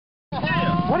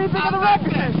What do you think of the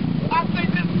Ruckus? I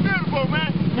think this is beautiful,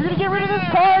 man. You're gonna get rid of this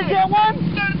car and get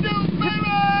one? Let's do it, baby!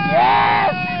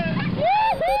 Yes!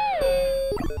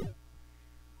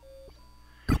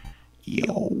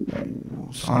 Yo,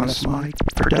 Honest Mike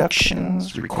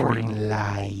Productions recording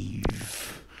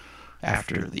live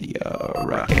after the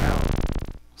Ruck out.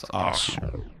 It's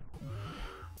awesome.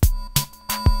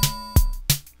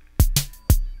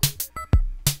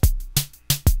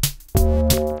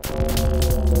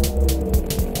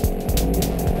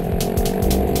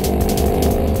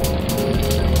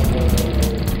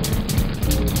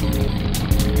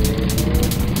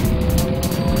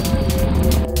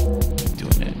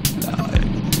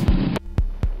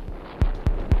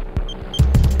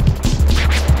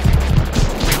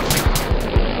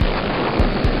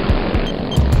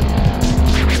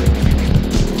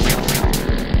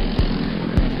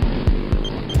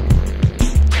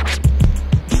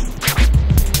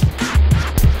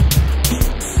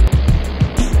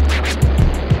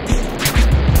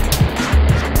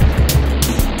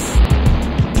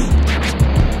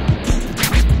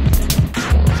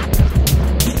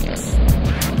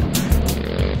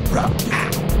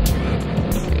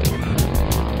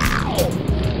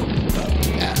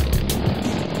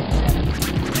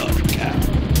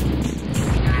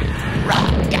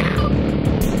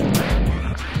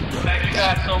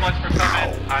 So much for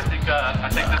coming. I think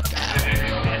this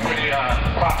is a pretty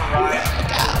proper ride.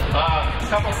 A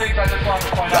couple things I just wanted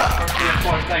to point out. First and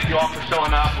foremost, thank you all for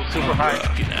showing up. We're super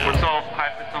hyped. We're so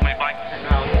hyped that so many bikes came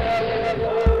out.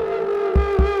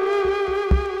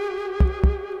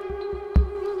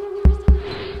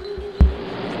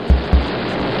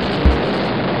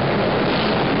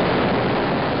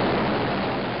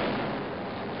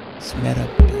 It's met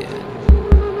up in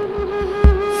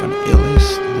front of Illis,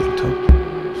 Little Tokyo,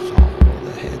 all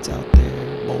the heads out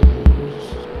there, bowls,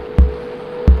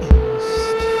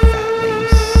 East, Fat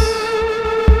Lace,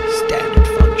 Standard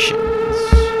Functions,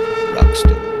 Ruck.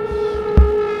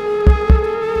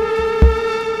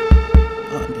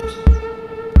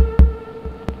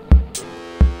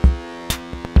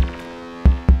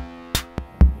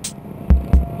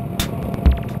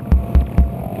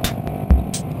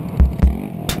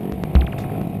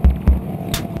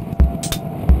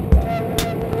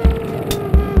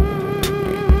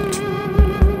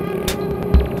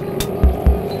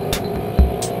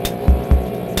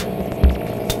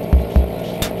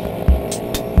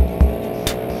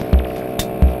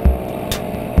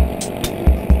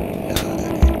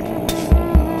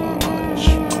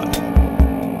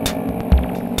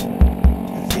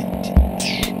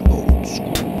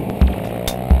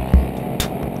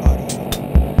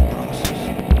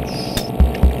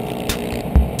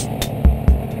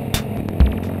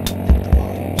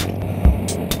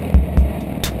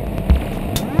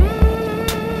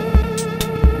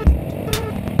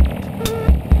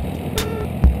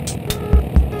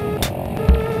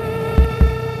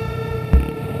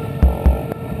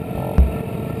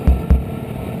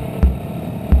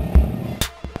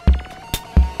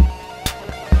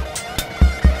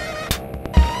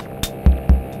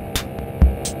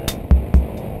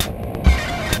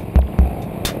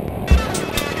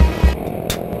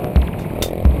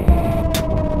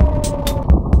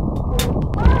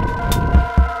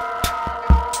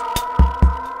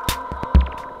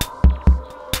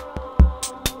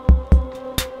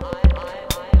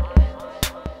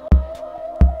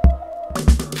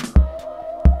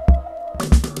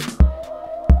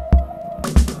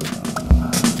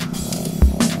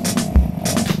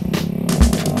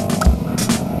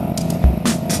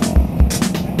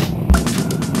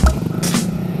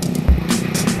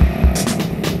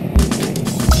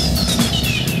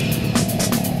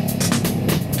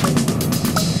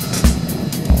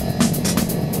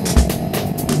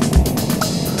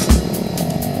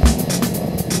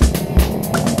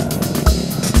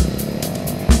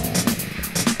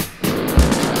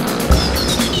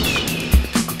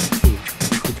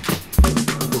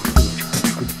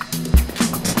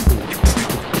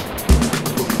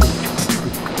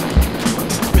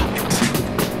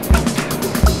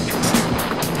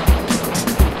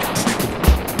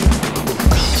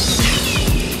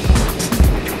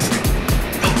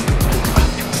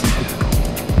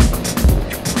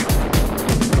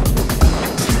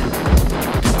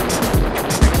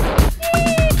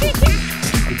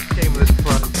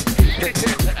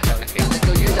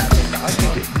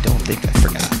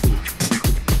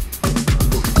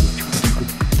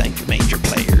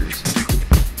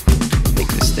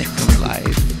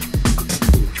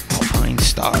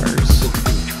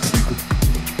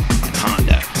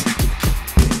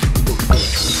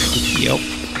 Yep.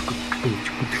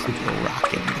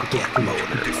 Rockin' the get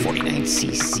motor.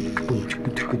 49cc.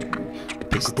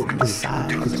 Piston the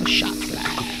size of a shot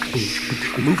glass.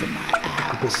 Moving my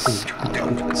ass all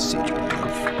over the city of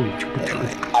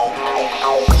LA.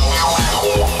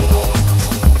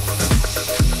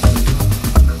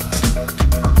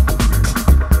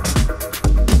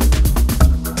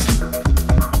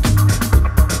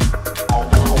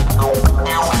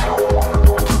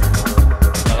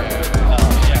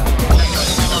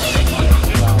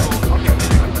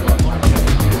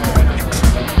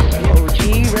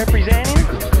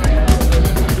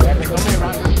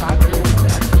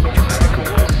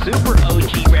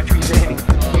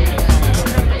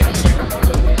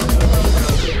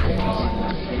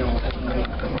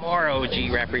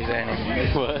 Representing.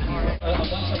 What? A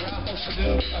bunch of raffles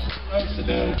to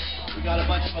do. We got a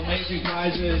bunch of amazing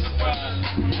prizes.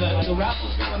 The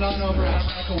raffle's going on over at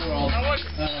Ruck World.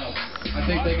 I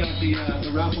think they got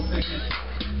the raffle ticket.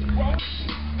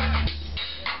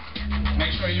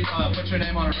 Make sure you put your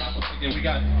name on a raffle ticket. We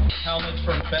got helmets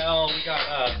from Bell. We got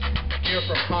gear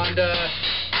from Honda.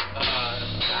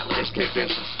 Just kicked in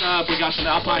some stuff. We got some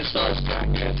Alpine Stars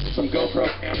jackets, some GoPro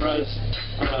cameras,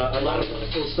 a lot of really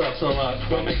cool stuff. So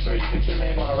go make sure you put your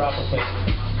name on a raffle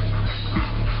ticket.